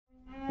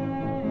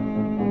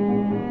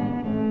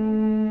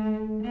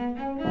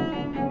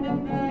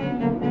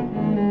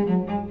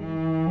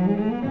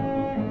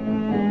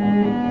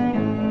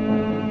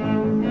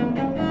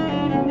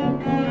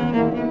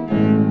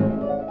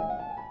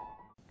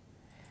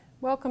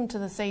Welcome to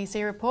the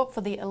CEC Report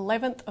for the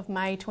 11th of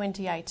May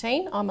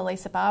 2018. I'm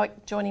Elisa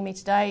Barwick. Joining me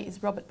today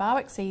is Robert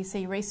Barwick,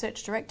 CEC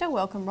Research Director.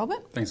 Welcome,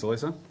 Robert. Thanks,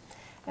 Elisa.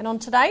 And on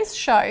today's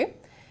show,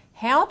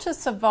 how to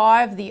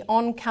survive the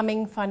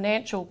oncoming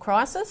financial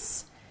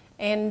crisis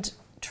and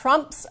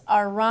Trump's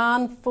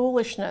Iran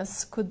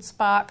foolishness could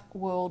spark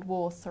World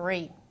War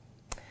III.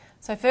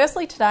 So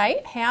firstly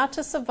today, how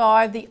to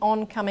survive the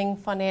oncoming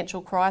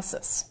financial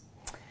crisis.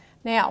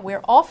 Now,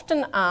 we're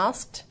often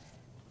asked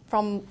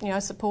from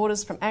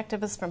supporters, from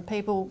activists, from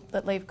people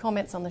that leave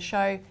comments on the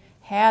show,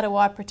 how do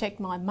I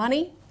protect my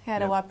money? How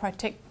do I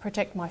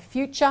protect my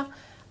future?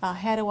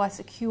 How do I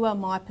secure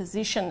my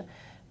position?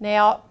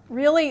 Now,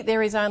 really,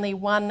 there is only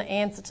one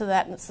answer to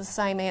that, and it's the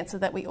same answer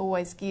that we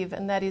always give,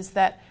 and that is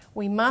that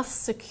we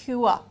must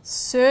secure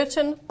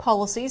certain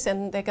policies,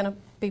 and they're going to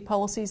be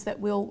policies that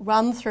we'll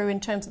run through in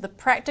terms of the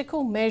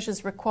practical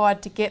measures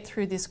required to get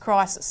through this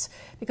crisis.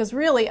 Because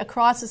really, a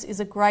crisis is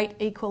a great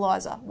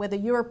equaliser. Whether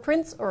you're a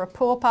prince or a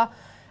pauper,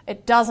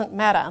 it doesn't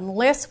matter.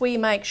 Unless we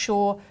make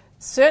sure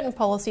certain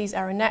policies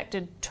are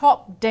enacted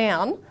top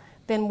down,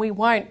 then we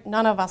won't,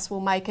 none of us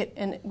will make it,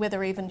 and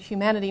whether even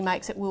humanity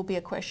makes it will be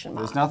a question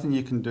mark. There's nothing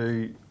you can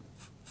do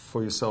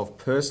for yourself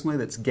personally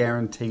that's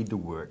guaranteed to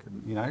work.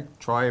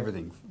 Try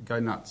everything, go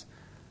nuts.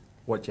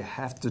 What you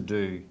have to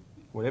do,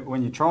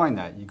 when you're trying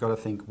that, you've got to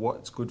think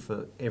what's good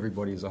for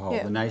everybody as a whole,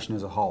 the nation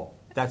as a whole.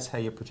 That's how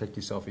you protect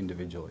yourself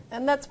individually.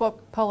 And that's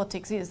what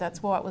politics is.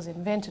 That's why it was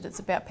invented. It's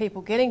about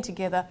people getting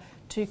together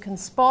to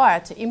conspire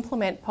to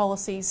implement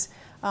policies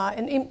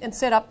and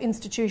set up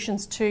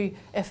institutions to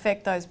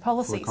affect those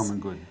policies. For the common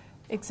good.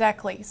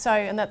 Exactly. So,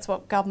 and that's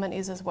what government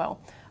is as well.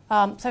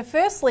 So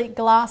firstly,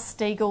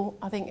 Glass-Steagall.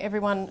 I think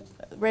everyone,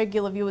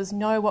 regular viewers,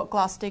 know what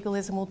Glass-Steagall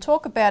is, and we'll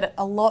talk about it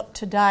a lot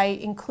today,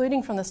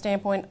 including from the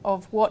standpoint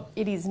of what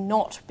it is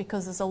not,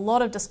 because there's a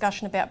lot of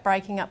discussion about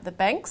breaking up the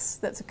banks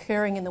that's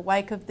occurring in the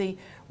wake of the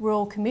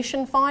Royal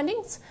Commission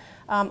findings.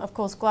 Of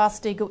course,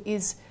 Glass-Steagall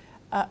is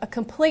a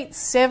complete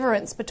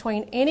severance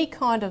between any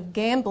kind of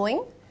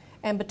gambling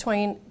and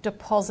between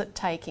deposit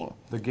taking.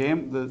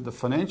 The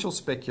financial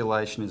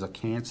speculation is a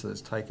cancer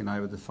that's taken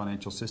over the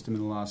financial system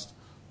in the last,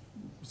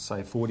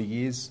 say, 40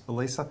 years,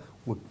 Elisa.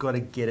 We've got to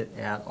get it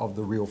out of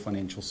the real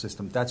financial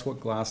system. That's what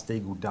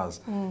Glass-Steagall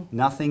does.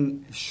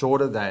 Nothing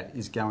short of that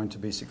is going to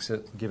be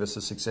give us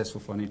a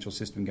successful financial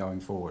system going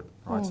forward.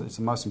 Right? So it's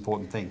the most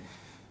important thing.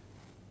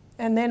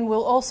 And then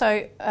we'll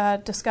also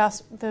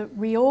discuss the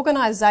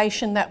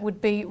reorganisation that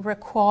would be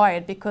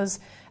required, because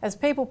as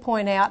people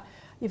point out,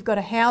 you've got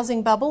a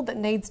housing bubble that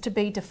needs to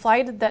be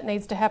deflated, that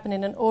needs to happen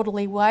in an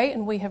orderly way,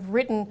 and we have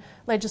written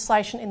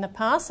legislation in the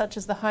past, such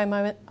as the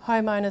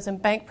homeowners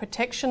and bank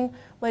protection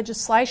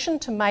legislation,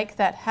 to make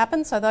that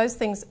happen. So those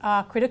things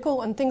are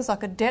critical, and things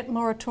like a debt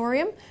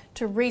moratorium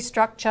to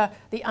restructure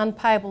the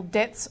unpayable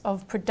debts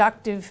of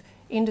productive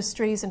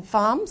industries and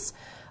farms.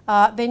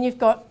 Then you've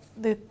got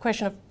the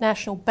question of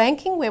national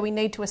banking, where we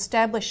need to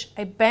establish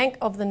a bank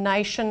of the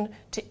nation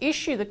to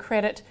issue the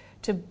credit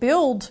to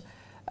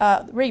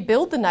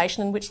rebuild the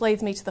nation, which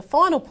leads me to the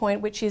final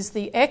point, which is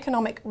the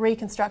economic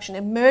reconstruction,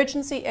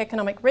 emergency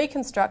economic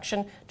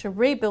reconstruction to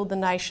rebuild the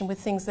nation with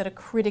things that are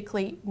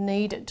critically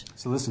needed.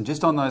 So listen,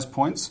 just on those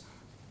points,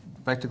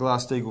 back to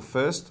Glass-Steagall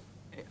first,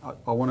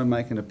 I want to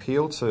make an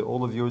appeal to all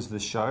the viewers of the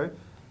show.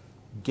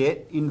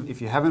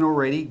 If you haven't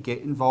already, get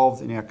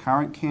involved in our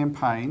current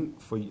campaign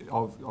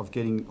of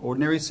getting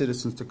ordinary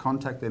citizens to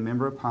contact their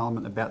Member of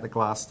Parliament about the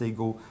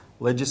Glass-Steagall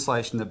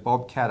legislation that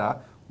Bob Katter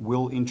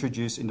will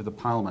introduce into the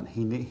Parliament.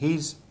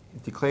 He's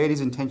declared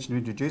his intention to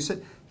introduce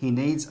it. He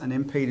needs an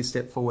MP to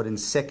step forward and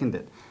second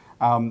it.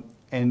 And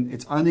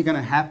it's only going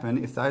to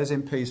happen if those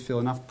MPs feel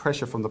enough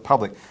pressure from the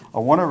public. I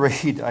want to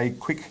read a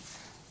quick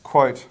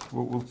quote.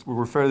 We'll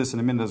refer to this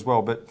in a minute as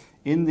well. But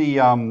in the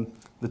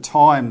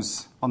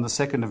Times on the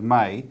 2nd of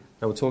May,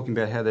 they were talking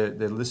about how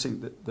they're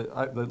listening.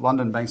 The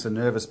London banks are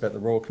nervous about the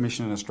Royal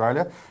Commission in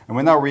Australia. And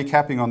when they were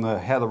recapping on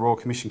how the Royal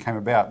Commission came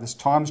about, this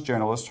Times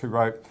journalist who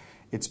wrote,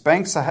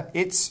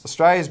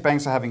 Australia's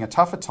banks are having a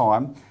tougher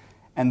time,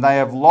 and they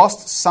have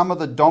lost some of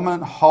the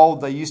dominant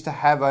hold they used to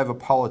have over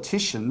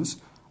politicians,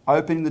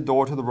 opening the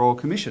door to the Royal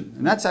Commission.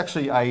 And that's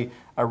actually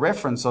a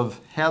reference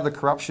of how the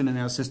corruption in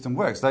our system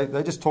works.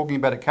 They're just talking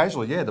about it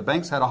casually. Yeah, the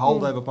banks had a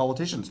hold over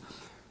politicians.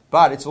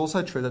 But it's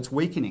also true that's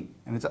weakening.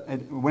 And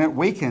when it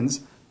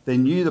weakens,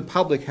 then you, the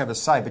public, have a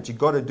say. But you've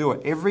got to do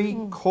it. Every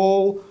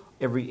call,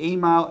 every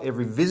email,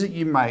 every visit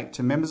you make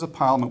to members of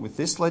Parliament with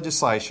this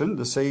legislation,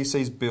 the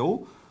CEC's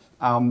bill,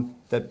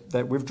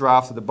 that we've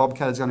drafted, that Bob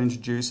Katter's going to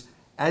introduce,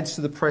 adds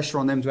to the pressure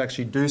on them to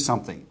actually do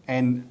something.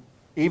 And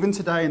even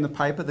today in the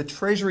paper, the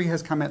Treasury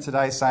has come out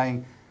today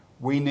saying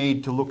we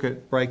need to look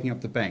at breaking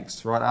up the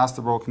banks, right? Ask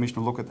the Royal Commission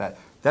to look at that.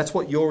 That's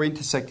what you're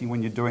intersecting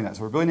when you're doing that.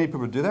 So we really need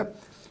people to do that.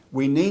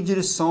 We need you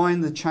to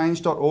sign the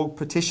change.org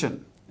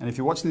petition. And if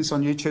you're watching this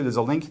on YouTube, there's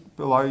a link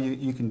below.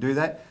 You can do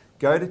that.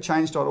 Go to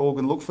change.org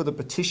and look for the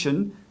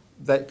petition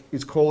that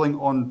is calling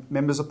on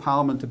members of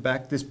Parliament to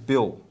back this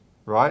bill.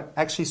 Right?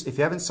 Actually, if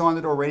you haven't signed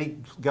it already,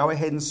 go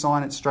ahead and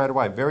sign it straight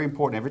away. Very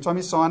important. Every time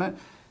you sign it,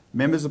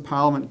 members of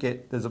Parliament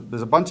get, there's a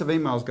bunch of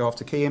emails go off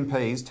to key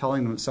MPs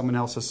telling them that someone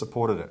else has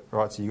supported it,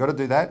 right? So you've got to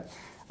do that.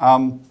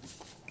 And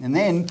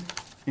then,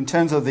 in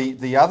terms of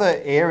the other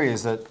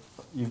areas that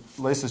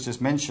Lisa's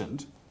just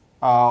mentioned,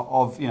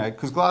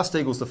 because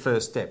Glass-Steagall's the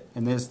first step,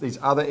 and there's these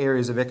other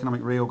areas of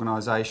economic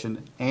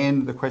reorganisation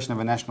and the question of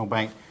a national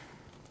bank.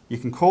 You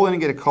can call in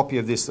and get a copy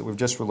of this that we've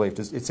just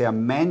released. It's our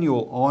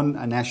manual on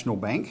a national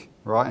bank,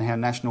 right, and how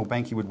national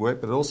banking would work,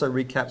 but it also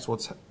recaps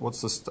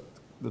what's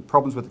the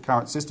problems with the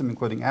current system,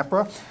 including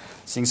APRA.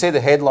 So you can see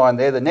the headline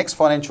there, the next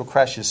financial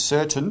crash is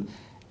certain,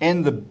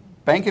 end the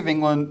Bank of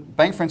England,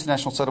 Bank for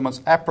International Settlements,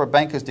 APRA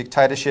bankers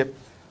dictatorship,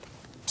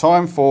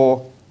 time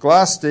for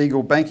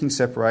Glass-Steagall banking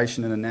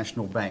separation and a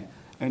national bank.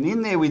 And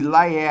in there we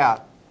lay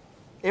out,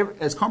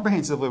 as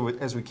comprehensively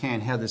as we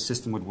can, how this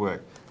system would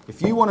work.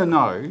 If you want to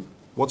know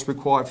what's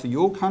required for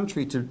your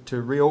country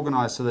to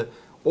reorganise so that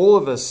all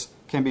of us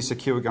can be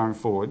secure going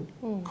forward,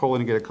 call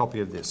in and get a copy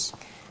of this.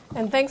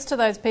 And thanks to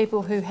those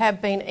people who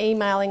have been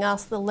emailing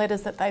us the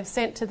letters that they've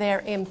sent to their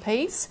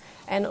MPs,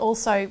 and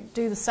also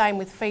do the same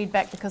with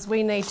feedback, because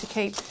we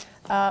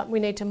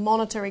need to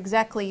monitor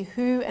exactly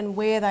who and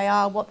where they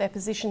are, what their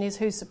position is,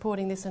 who's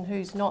supporting this and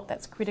who's not.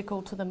 That's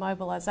critical to the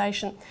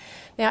mobilisation.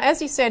 Now,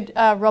 as you said,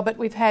 Robert,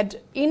 we've had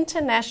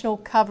international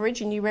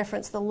coverage, and you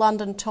referenced the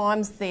London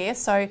Times there.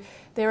 So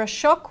there are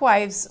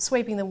shockwaves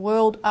sweeping the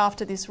world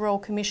after this Royal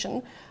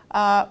Commission,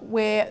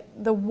 where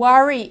the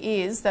worry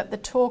is that the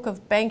talk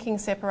of banking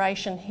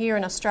separation here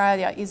in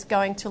Australia is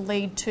going to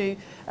lead to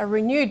a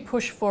renewed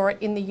push for it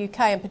in the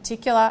UK in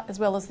particular, as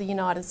well as the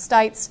United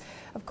States.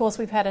 Of course,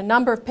 we've had a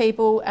number of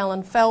people,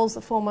 Alan Fells,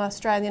 the former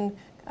Australian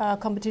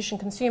Competition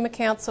Consumer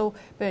Council,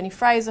 Bernie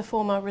Fraser,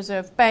 former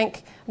Reserve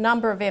Bank, a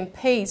number of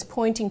MPs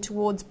pointing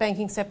towards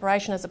banking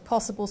separation as a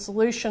possible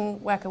solution,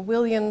 Wacker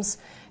Williams,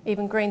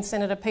 even Green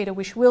Senator Peter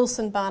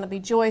Whish-Wilson, Barnaby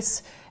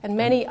Joyce, and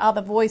many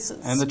other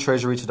voices. And the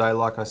Treasury today,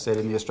 like I said,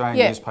 in the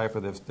Australian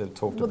newspaper, they've talked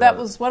about it. Well, that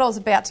was what I was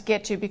about to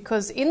get to,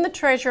 because in the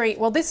Treasury,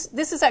 well, this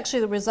is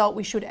actually the result,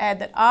 we should add,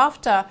 that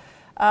after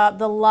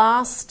the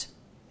last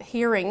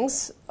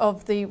hearings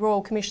of the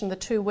Royal Commission, the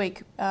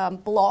 2-week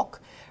block,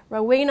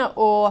 Rowena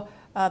Orr,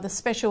 the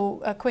Special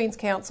Queen's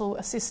Counsel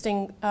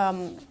assisting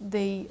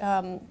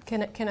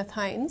Kenneth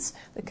Haynes,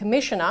 the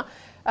Commissioner,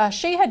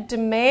 she had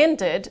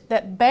demanded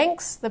that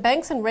the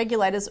banks and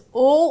regulators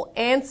all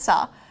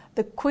answer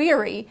the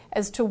query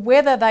as to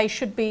why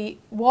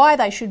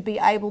they should be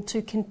able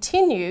to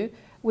continue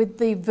with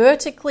the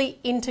vertically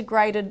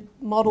integrated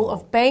model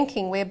of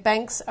banking, where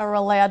banks are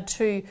allowed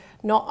to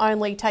not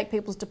only take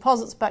people's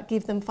deposits but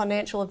give them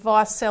financial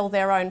advice, sell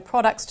their own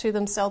products to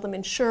them, sell them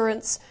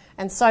insurance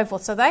and so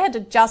forth. So they had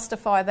to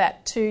justify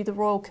that to the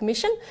Royal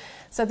Commission.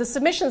 So the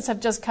submissions have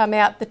just come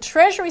out. The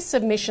Treasury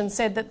submission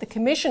said that the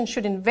Commission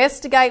should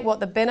investigate what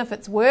the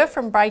benefits were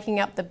from breaking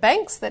up the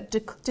banks, that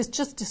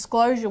just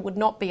disclosure would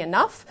not be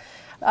enough.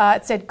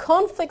 It said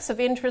conflicts of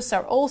interest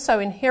are also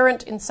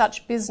inherent in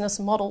such business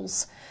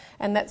models,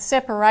 and that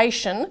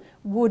separation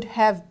would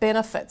have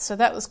benefits. So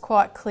that was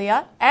quite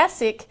clear.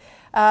 ASIC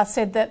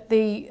said that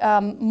the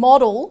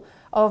model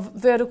of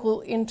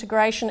vertical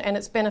integration and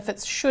its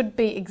benefits should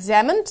be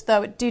examined,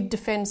 though it did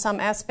defend some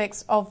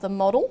aspects of the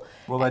model.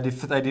 Well,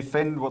 they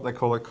defend what they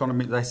call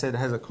economy. They said it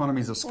has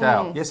economies of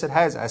scale. Yes, it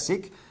has,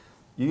 ASIC.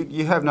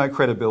 You have no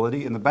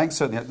credibility, and the banks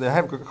certainly they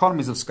have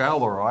economies of scale,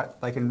 all right.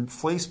 They can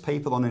fleece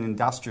people on an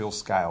industrial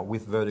scale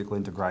with vertical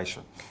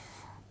integration.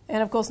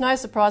 And of course, no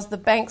surprise, the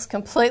banks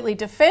completely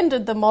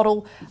defended the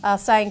model,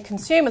 saying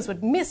consumers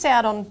would miss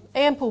out on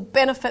ample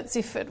benefits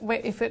if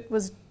it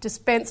was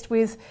dispensed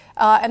with,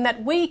 and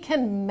that we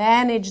can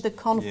manage the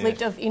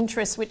conflict of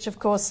interest, which of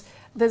course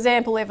there's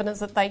ample evidence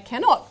that they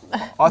cannot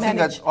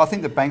manage. I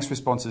think the bank's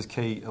response is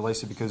key,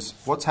 Elisa, because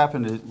what's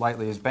happened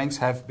lately is banks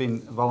have been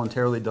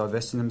voluntarily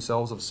divesting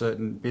themselves of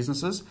certain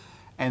businesses,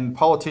 and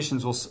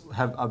politicians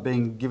are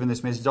being given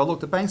this message, oh look,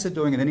 the banks are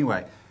doing it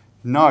anyway.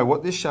 No,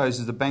 what this shows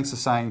is the banks are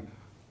saying,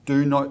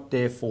 do not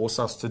dare force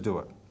us to do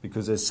it,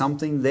 because there's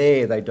something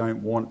there they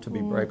don't want to be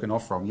broken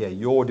off from. Yeah,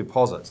 your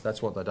deposits,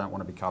 that's what they don't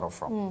want to be cut off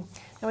from.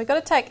 Now we've got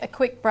to take a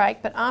quick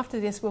break, but after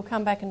this we'll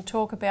come back and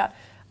talk about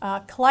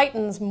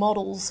Clayton's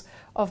models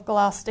of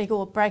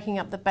Glass-Steagall breaking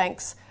up the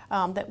banks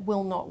that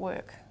will not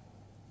work.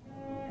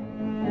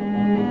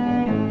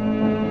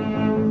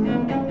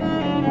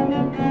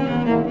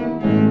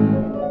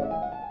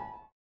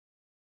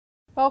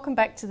 Welcome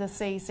back to the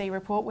CEC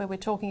Report, where we're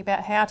talking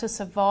about how to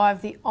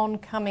survive the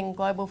oncoming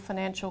global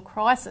financial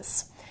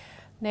crisis.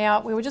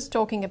 Now, we were just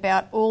talking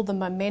about all the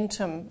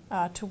momentum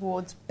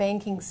towards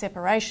banking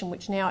separation,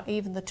 which now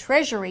even the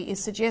Treasury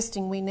is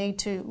suggesting we need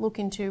to look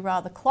into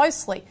rather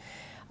closely.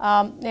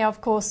 Now,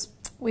 of course,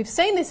 we've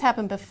seen this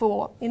happen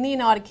before. In the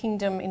United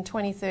Kingdom in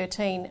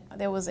 2013,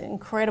 there was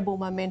incredible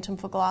momentum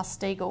for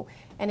Glass-Steagall,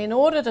 and in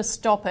order to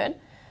stop it,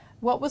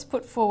 what was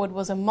put forward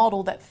was a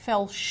model that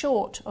fell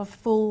short of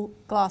full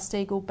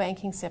Glass-Steagall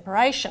banking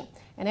separation.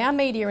 And our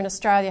media in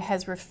Australia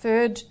has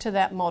referred to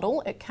that model.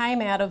 It came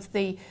out of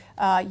the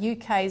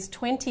UK's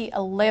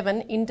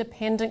 2011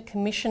 Independent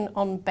Commission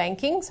on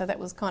Banking, so that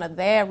was kind of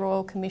their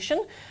Royal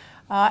Commission.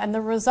 And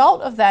the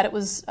result of that, it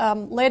was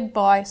led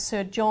by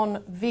Sir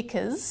John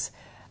Vickers.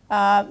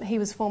 He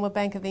was former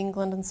Bank of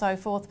England and so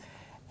forth.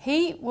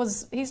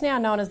 He's now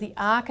known as the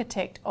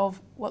architect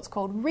of what's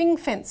called ring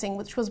fencing,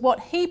 which was what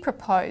he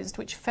proposed,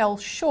 which fell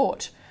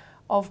short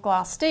of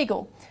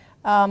Glass-Steagall.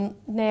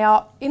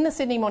 Now, in the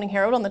Sydney Morning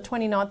Herald on the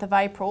 29th of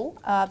April,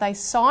 they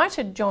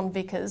cited John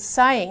Vickers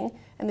saying,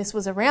 and this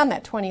was around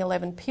that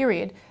 2011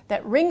 period,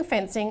 that ring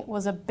fencing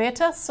was a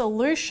better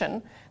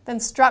solution than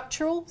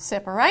structural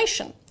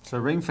separation. So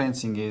ring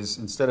fencing is,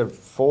 instead of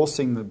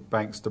forcing the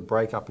banks to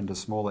break up into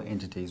smaller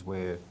entities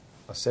where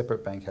a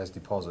separate bank has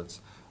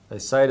deposits, they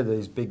say to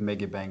these big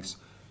mega banks,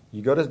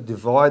 you've got to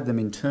divide them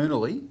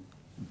internally,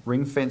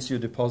 ring fence your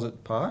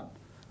deposit part,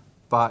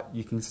 but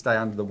you can stay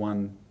under the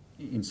one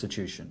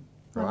institution.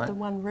 Right? The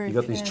one roof.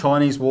 You've got these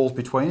Chinese walls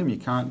between them, you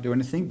can't do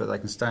anything, but they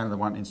can stay under the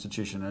one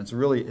institution. And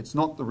it's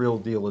not the real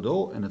deal at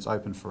all, and it's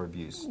open for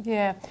abuse.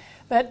 Yeah,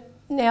 but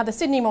now the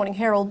Sydney Morning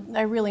Herald,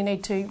 they really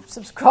need to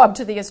subscribe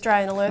to the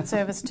Australian Alert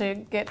Service to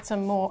get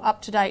some more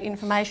up-to-date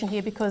information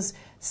here, because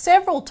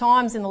several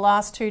times in the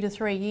last 2 to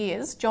 3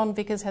 years, John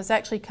Vickers has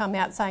actually come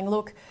out saying,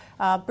 look,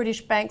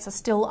 British banks are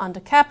still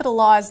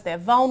undercapitalised, they're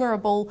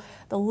vulnerable,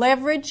 the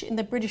leverage in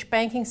the British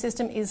banking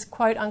system is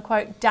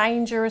quote-unquote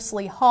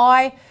dangerously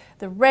high.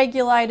 The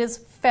regulators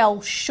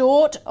fell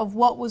short of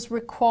what was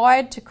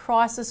required to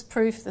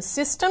crisis-proof the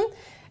system.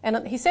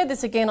 And he said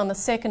this again on the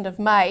 2nd of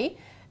May,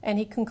 and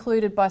he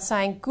concluded by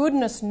saying,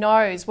 goodness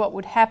knows what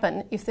would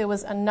happen if there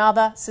was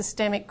another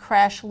systemic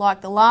crash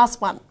like the last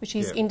one, which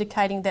is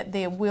indicating that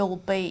there will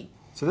be.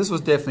 So this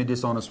was definitely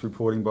dishonest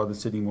reporting by the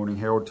Sydney Morning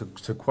Herald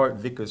to quote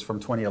Vickers from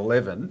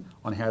 2011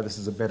 on how this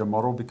is a better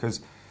model,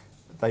 because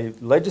they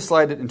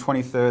legislated in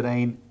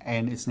 2013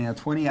 and it's now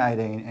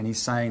 2018, and he's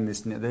saying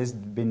there's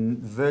been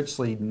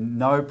virtually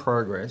no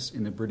progress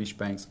in the British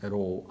banks at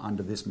all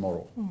under this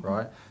model,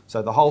 right?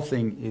 So the whole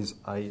thing is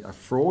a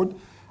fraud.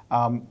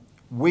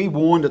 We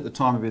warned at the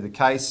time it would be the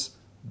case.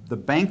 The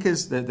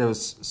bankers,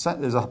 there's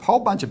a whole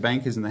bunch of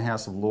bankers in the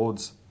House of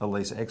Lords, at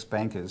least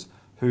ex-bankers,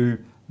 who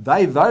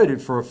they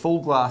voted for a full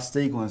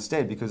Glass-Steagall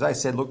instead, because they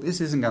said, look,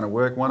 this isn't going to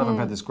work. One of them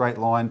had this great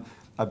line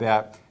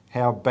about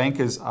how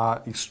bankers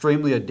are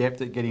extremely adept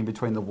at getting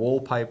between the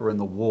wallpaper and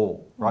the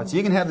wall, right? So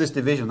you can have this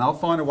division, they'll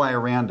find a way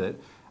around it.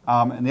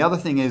 And the other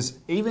thing is,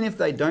 even if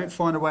they don't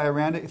find a way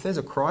around it, if there's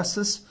a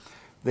crisis,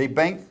 the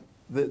bank,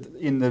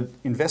 in the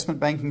investment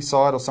banking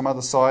side or some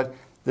other side,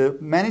 the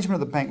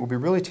management of the bank will be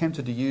really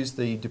tempted to use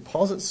the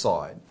deposit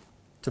side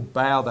to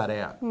bail that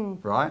out,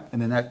 right? And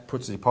then that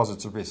puts the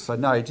deposits at risk. So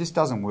no, it just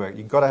doesn't work.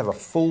 You've got to have a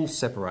full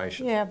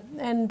separation. Yeah,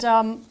 and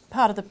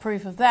part of the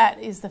proof of that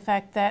is the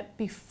fact that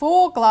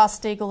before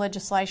Glass-Steagall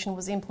legislation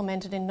was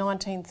implemented in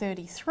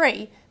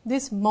 1933,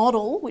 this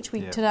model, which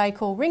we today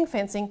call ring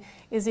fencing,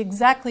 is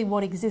exactly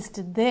what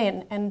existed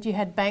then. And you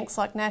had banks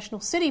like National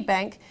City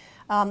Bank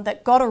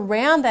that got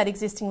around that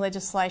existing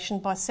legislation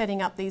by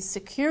setting up these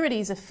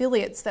securities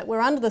affiliates that were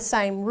under the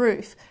same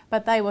roof,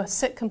 but they were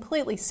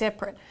completely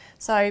separate.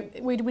 So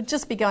we would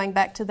just be going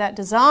back to that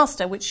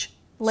disaster which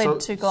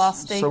led to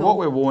Glass-Steagall. So what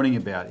we're warning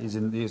about is,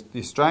 in the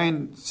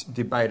Australian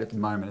debate at the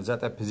moment, is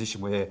at that position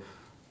where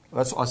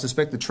I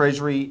suspect the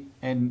Treasury,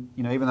 and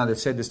even though they've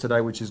said this today,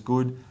 which is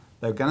good,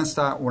 they're going to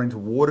start wanting to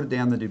water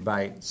down the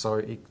debate.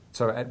 So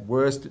at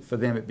worst for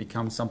them, it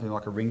becomes something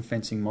like a ring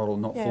fencing model,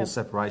 not full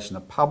separation. The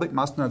public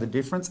must know the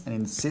difference and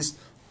insist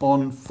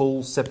on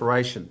full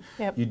separation.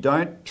 Yep. You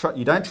don't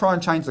try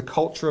and change the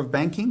culture of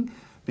banking,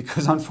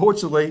 because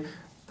unfortunately,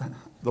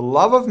 the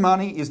love of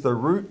money is the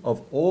root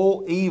of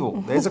all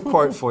evil. There's a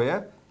quote for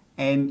you.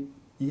 And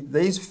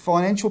these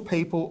financial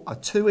people are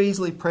too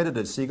easily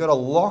predators. So you've got to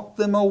lock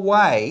them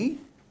away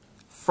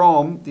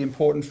from the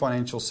important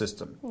financial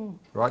system,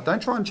 right?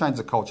 Don't try and change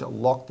the culture.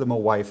 Lock them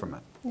away from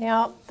it.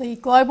 Now, the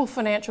global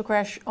financial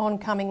crash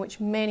oncoming, which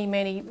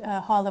many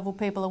high-level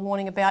people are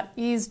warning about,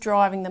 is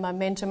driving the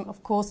momentum,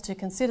 of course, to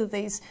consider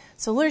these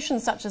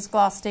solutions such as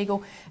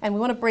Glass-Steagall. And we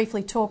want to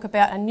briefly talk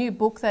about a new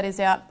book that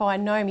is out by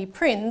Naomi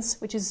Prinz,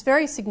 which is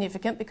very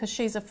significant because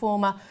she's a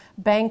former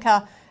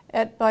banker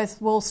at both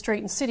Wall Street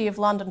and City of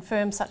London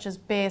firms such as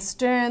Bear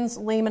Stearns,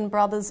 Lehman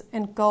Brothers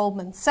and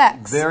Goldman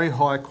Sachs. Very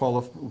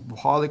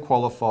highly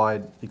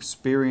qualified,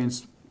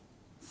 experienced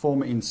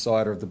former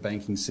insider of the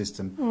banking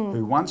system,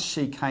 who once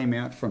she came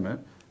out from it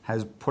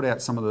has put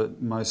out some of the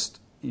most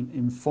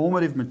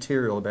informative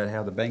material about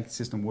how the banking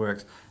system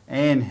works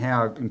and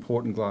how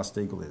important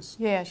Glass-Steagall is.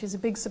 Yeah, she's a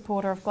big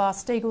supporter of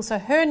Glass-Steagall. So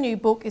her new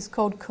book is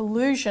called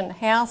Collusion: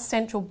 How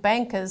Central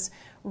Bankers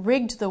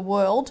Rigged the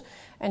World.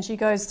 And she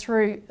goes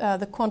through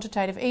the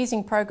quantitative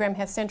easing program,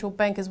 how central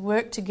bankers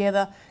worked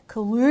together,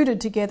 colluded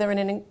together in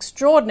an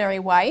extraordinary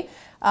way.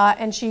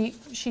 And she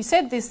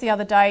said this the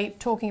other day,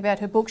 talking about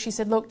her book. She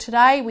said, look,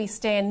 today we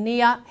stand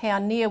near, how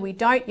near we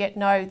don't yet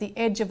know, the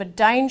edge of a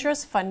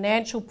dangerous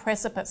financial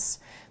precipice.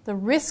 The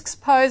risks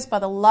posed by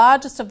the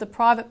largest of the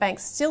private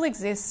banks still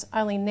exist,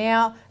 only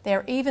now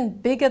they're even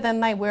bigger than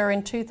they were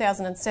in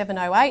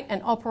 2007-08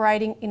 and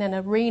operating in an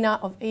arena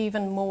of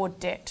even more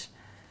debt.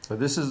 So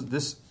this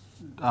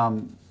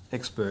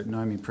expert,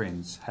 Naomi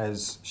Prinz,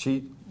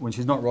 when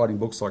she's not writing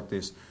books like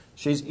this,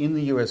 she's in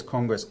the US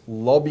Congress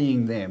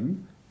lobbying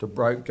them to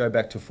go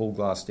back to full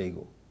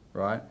Glass-Steagall,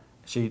 right?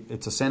 She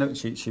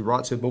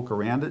writes her book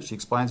around it. She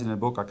explains it in her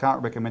book. I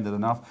can't recommend it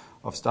enough.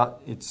 Once it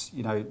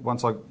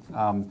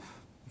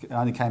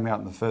only came out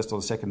on the 1st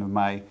or the 2nd of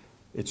May.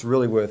 It's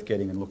really worth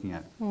getting and looking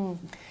at.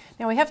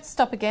 Now we have to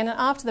stop again, and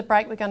after the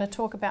break we're going to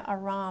talk about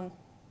Iran.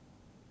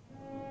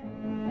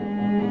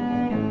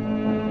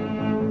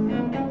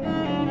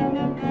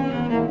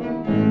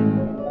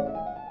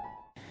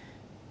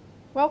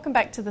 Welcome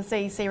back to the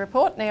CEC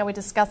Report. Now we're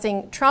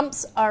discussing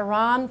Trump's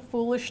Iran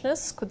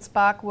foolishness could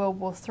spark World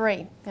War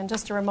III. And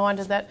just a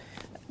reminder that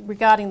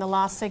regarding the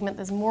last segment,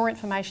 there's more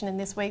information in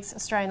this week's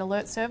Australian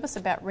Alert Service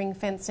about ring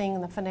fencing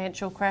and the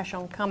financial crash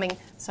oncoming.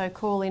 So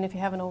call in if you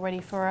haven't already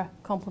for a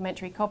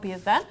complimentary copy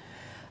of that.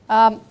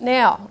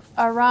 Now,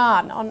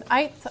 Iran. On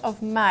 8th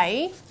of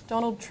May,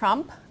 Donald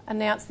Trump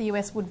announced the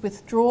US would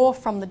withdraw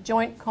from the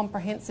Joint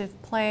Comprehensive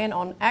Plan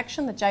on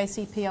Action, the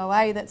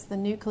JCPOA, that's the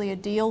nuclear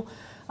deal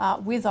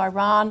with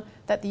Iran,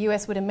 that the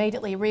US would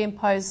immediately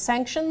reimpose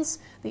sanctions.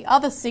 The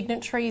other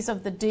signatories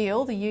of the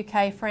deal, the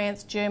UK,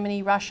 France,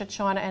 Germany, Russia,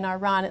 China and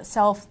Iran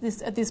itself,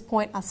 at this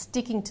point are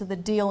sticking to the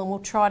deal and will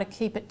try to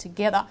keep it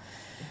together.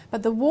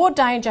 But the war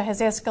danger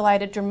has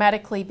escalated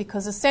dramatically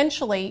because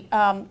essentially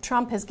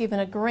Trump has given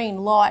a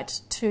green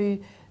light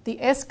to the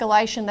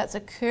escalation that's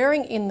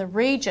occurring in the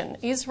region.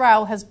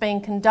 Israel has been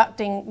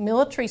conducting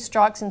military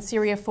strikes in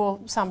Syria for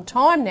some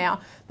time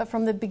now, but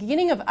from the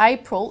beginning of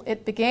April,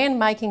 it began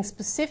making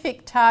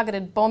specific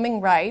targeted bombing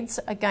raids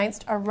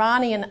against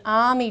Iranian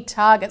army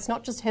targets,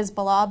 not just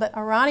Hezbollah, but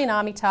Iranian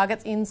army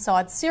targets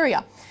inside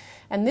Syria.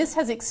 And this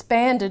has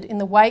expanded in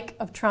the wake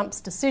of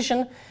Trump's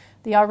decision.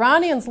 The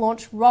Iranians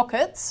launched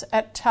rockets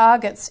at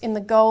targets in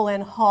the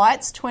Golan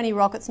Heights, 20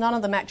 rockets, none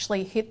of them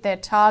actually hit their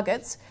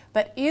targets,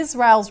 but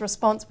Israel's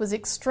response was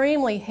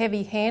extremely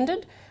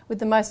heavy-handed, with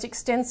the most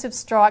extensive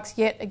strikes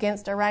yet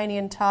against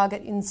Iranian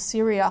target in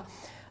Syria,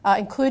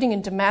 including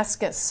in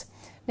Damascus.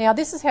 Now,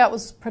 this is how it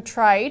was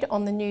portrayed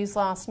on the news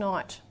last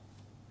night.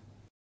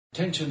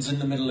 Tensions in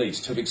the Middle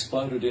East have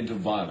exploded into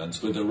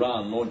violence, with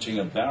Iran launching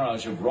a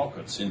barrage of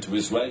rockets into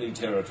Israeli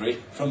territory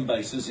from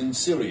bases in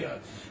Syria.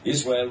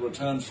 Israel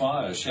returned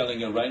fire,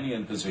 shelling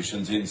Iranian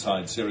positions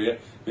inside Syria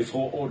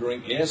before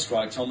ordering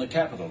airstrikes on the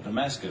capital,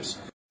 Damascus.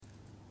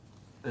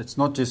 It's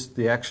not just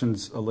the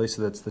actions,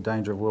 Elisa, that's the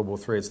danger of World War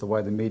III, it's the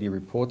way the media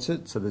reports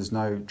it, so there's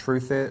no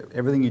truth there.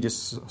 Everything you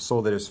just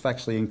saw there is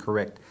factually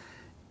incorrect.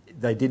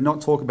 They did not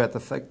talk about the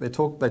fact, they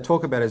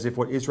talk about it as if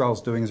what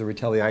Israel's doing is a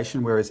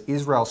retaliation, whereas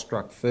Israel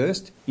struck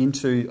first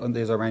into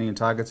these Iranian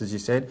targets, as you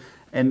said,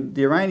 and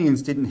the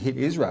Iranians didn't hit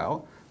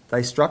Israel.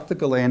 They struck the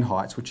Golan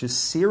Heights, which is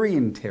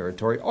Syrian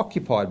territory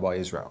occupied by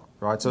Israel,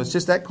 right? So it's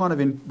just that kind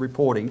of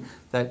reporting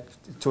that,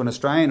 to an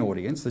Australian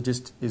audience, that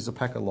just is a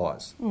pack of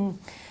lies.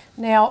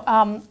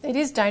 Now, it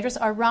is dangerous.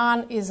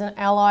 Iran is an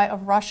ally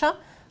of Russia.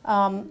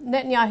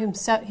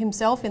 Netanyahu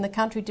himself in the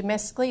country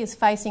domestically is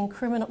facing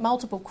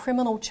multiple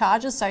criminal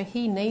charges, so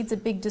he needs a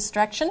big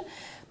distraction.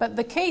 But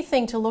the key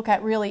thing to look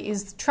at really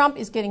is Trump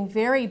is getting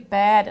very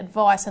bad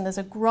advice, and there's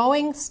a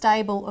growing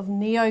stable of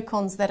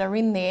neocons that are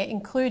in there,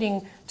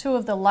 including two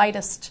of the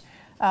latest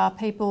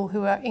people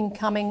who are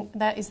incoming.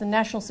 That is the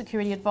National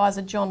Security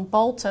Advisor John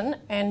Bolton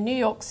and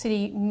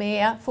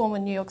former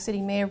New York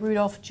City Mayor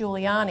Rudolph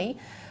Giuliani,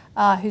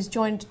 who's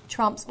joined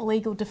Trump's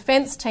legal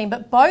defence team.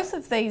 But both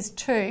of these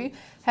two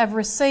have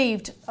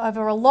received,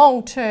 over a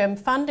long term,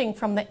 funding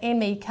from the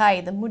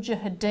MEK, the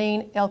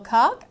Mujahideen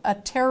al-Khalq, a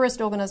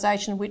terrorist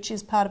organisation which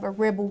is part of a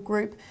rebel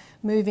group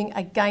moving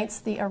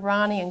against the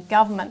Iranian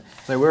government.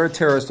 They were a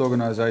terrorist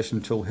organisation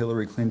until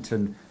Hillary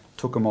Clinton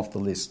took them off the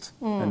list,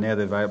 and now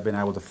they've been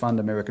able to fund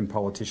American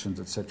politicians,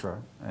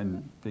 etc.,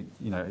 and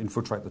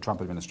infiltrate the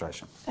Trump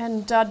administration.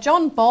 And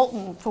John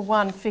Bolton, for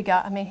one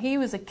figure, I mean, he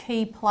was a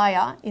key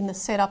player in the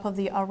setup of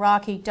the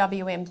Iraqi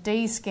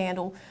WMD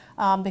scandal,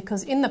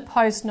 because in the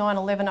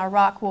post-9/11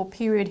 Iraq War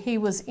period, he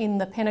was in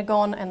the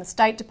Pentagon and the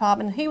State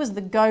Department. He was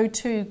the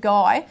go-to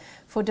guy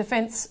for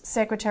Defence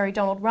Secretary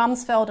Donald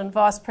Rumsfeld and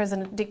Vice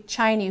President Dick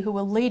Cheney, who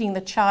were leading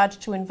the charge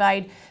to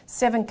invade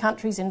 7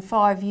 countries in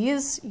 5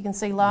 years. You can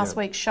see last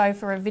week's show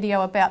for a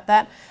video about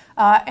that.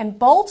 And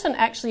Bolton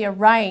actually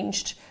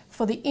arranged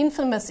for the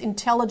infamous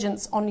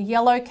intelligence on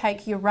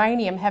yellowcake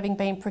uranium having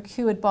been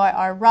procured by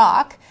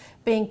Iraq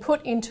being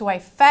put into a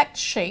fact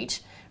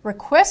sheet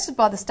requested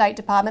by the State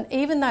Department,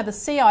 even though the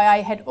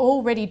CIA had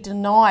already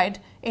denied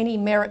any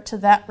merit to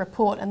that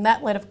report. And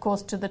that led, of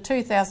course, to the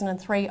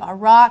 2003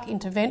 Iraq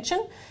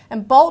intervention.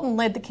 And Bolton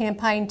led the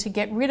campaign to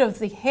get rid of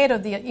the head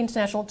of the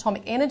International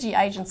Atomic Energy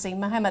Agency,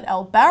 Mohammed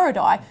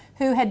al-Baradei,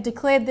 who had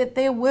declared that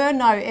there were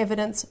no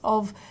evidence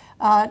of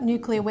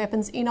nuclear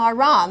weapons in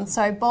Iran.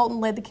 So Bolton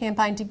led the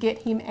campaign to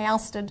get him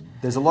ousted.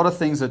 There's a lot of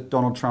things that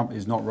Donald Trump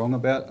is not wrong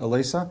about,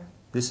 Elisa.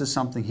 This is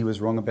something he was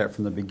wrong about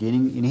from the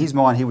beginning. In his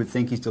mind, he would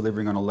think he's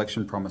delivering on an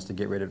election promise to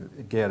get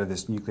out of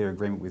this nuclear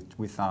agreement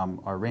with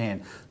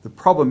Iran. The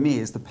problem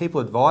is the people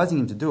advising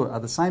him to do it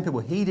are the same people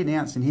he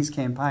denounced in his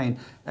campaign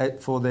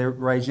for their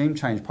regime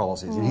change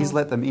policies. And he's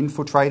let them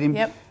infiltrate him.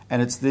 Yep.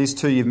 And it's these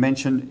two you've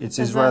mentioned. It's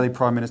Israeli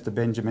Prime Minister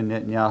Benjamin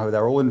Netanyahu.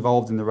 They're all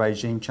involved in the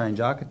regime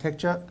change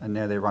architecture, and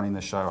now they're running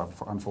the show,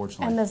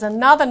 unfortunately. And there's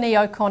another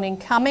neocon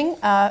incoming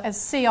as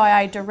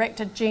CIA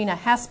Director Gina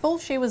Haspel.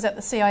 She was at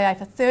the CIA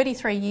for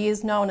 33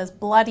 years, known as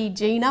Bloody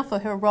Gina for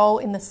her role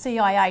in the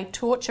CIA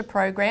torture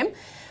program.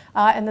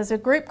 And there's a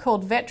group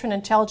called Veteran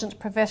Intelligence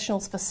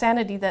Professionals for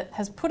Sanity that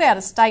has put out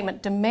a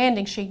statement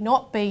demanding she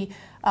not be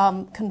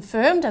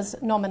confirmed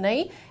as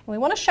nominee. And we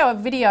want to show a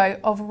video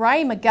of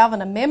Ray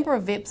McGovern, a member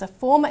of VIPS, a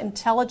former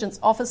intelligence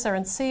officer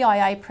and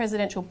CIA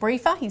presidential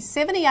briefer. He's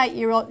 78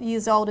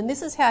 years old, and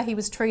this is how he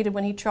was treated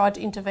when he tried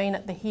to intervene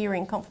at the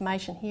hearing,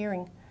 confirmation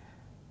hearing.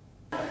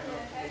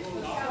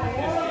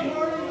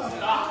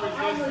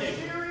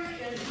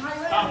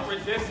 Stop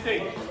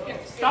resisting.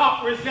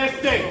 Stop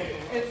resisting.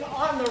 It's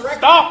on the record.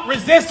 Stop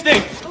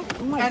resisting.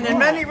 And in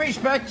many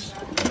respects,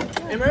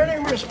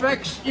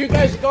 you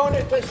guys are going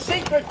into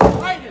secret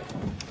hiding.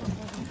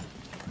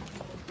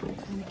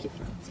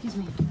 Excuse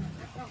me.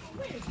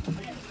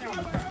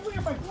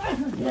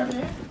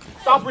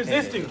 Stop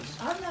resisting.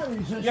 I'm not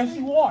resisting. Yes,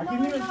 you are. Give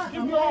me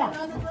your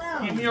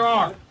arm. Give me your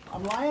arm.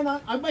 I'm lying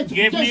on.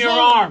 Give me your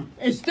arm.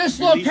 It's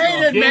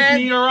dislocated, man.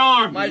 Give me your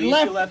arm. My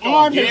left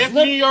arm is. Give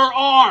me your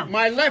arm.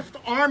 My left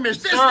arm is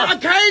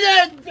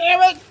dislocated.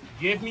 Damn it.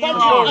 Give me your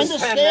Don't arm. you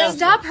understand?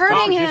 Stop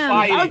hurting him.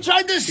 Don't you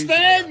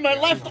understand? My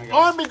left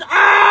arm is.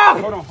 Ah!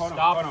 Hold on.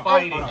 Stop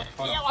fighting.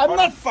 I'm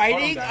not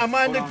fighting. I'm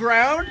on the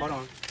ground.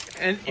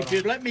 And if you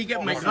let me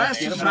get my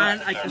glasses on,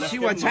 I can see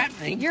what's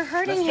happening. You're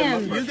hurting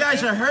him. You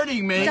guys are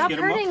hurting me. Stop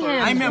hurting him.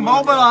 I'm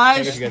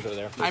immobilized.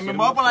 I'm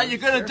immobilized. You're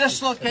going to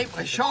dislocate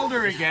my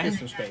shoulder again.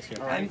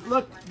 And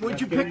look,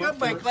 would you pick up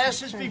my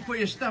glasses before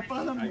you step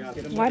on them?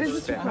 Why does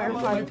this require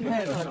 5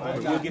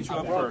 We'll get you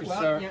up first.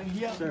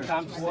 Sir,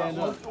 time to stand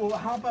up. Well,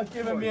 how about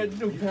giving me a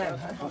new pen?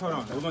 Hold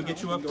on. We're going to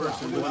get you up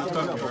first and we'll talk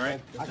to you, all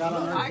right?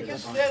 I can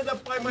stand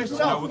up by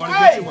myself. We're going to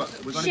get you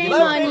up. We're going to Shame get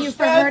you up. on you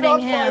for hurting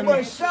him. By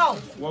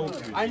myself. Whoa.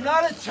 I'm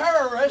not a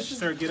terrorist.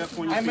 Sir, get up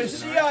on your feet. I'm a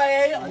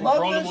CIA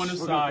Roll him on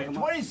his loveless, side.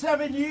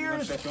 27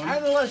 years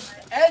analyst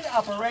and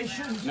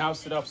operations. Now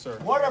sit up, sir.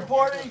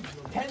 Waterboarding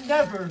can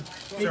never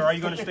be Sir, are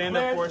you going to stand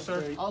up declared- for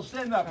us, sir? I'll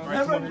stand up. All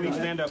right, come on, please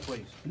stand up,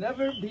 please.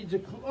 Never be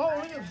declared.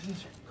 Oh,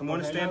 Come on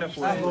and stand up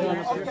for us.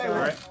 okay. All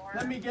right.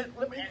 Let me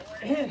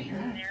in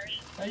here.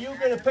 Now you're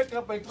going to pick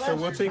up my glasses.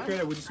 So we'll take care of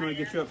that. We just want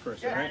to get you up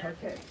first, all right?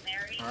 Okay.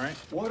 All right.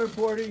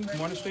 Waterboarding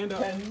Come on and stand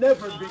up. can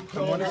never be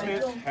Come on and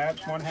tolerated.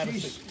 stand. Come on and have a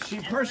seat. She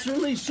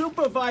personally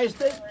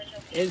supervised it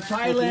in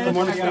Thailand. Come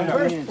on and at stand the up.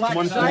 first black Come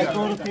on and site.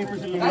 stand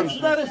up.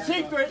 That's not a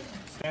secret.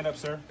 Stand up,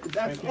 sir. That's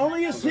Thank you.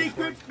 only a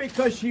secret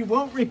because she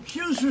won't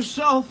recuse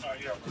herself.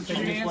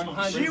 Take this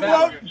one. She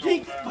won't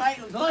my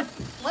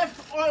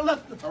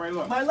left. All right,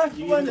 look. My left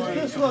one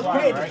is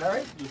dislocated. All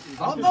right.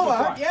 I'll go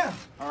out. Yeah.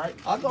 All right.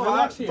 I'll go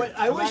Relax out. here. But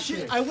I Relax wish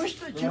here.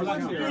 that you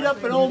Relax wouldn't here. beat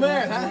up an old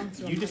man,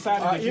 huh? You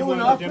decided that you You an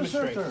wanted to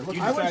officer? demonstrate.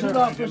 You I was decided an to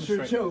officer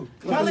demonstrate. too.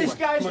 Now these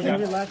guys, Come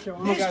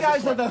on, these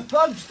guys are the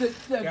thugs that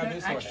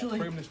this way. actually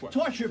Bring 'em this way.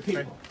 torture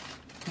people.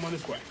 Come on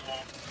this way.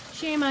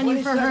 Shame on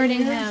you for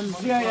hurting him.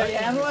 CIA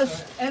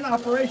analyst and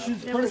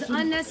operations It was person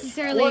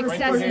unnecessarily Water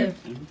excessive.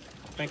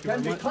 Thank you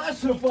can very be much.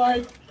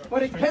 classified,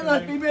 but it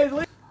cannot be made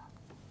legal.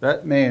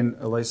 That man,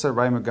 Elisa,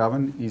 Ray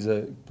McGovern, is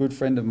a good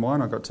friend of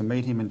mine. I got to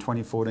meet him in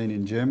 2014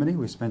 in Germany.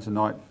 We spent a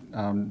night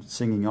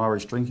singing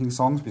Irish drinking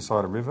songs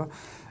beside a river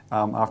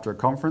after a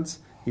conference.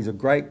 He's a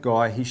great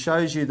guy. He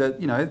shows you that,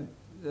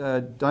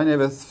 don't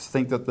ever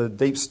think that the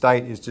deep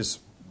state is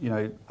just,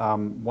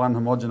 one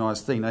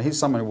homogenised thing. Now, he's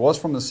someone who was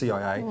from the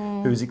CIA,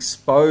 who's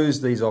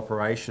exposed these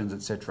operations,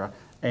 etc.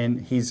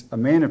 And he's a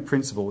man of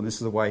principle, and this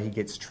is the way he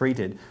gets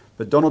treated.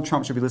 But Donald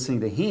Trump should be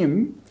listening to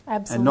him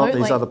and not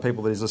these other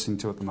people that he's listening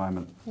to at the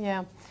moment.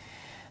 Yeah.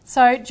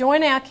 So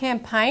join our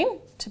campaign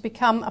to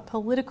become a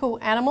political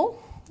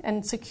animal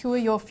and secure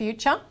your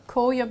future.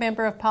 Call your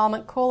Member of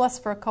Parliament, call us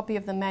for a copy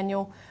of the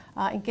manual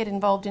and get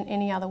involved in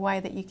any other way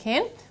that you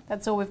can.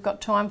 That's all we've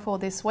got time for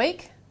this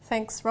week.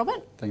 Thanks,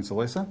 Robert. Thanks,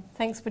 Elisa.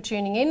 Thanks for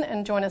tuning in,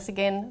 and join us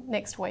again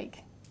next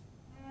week.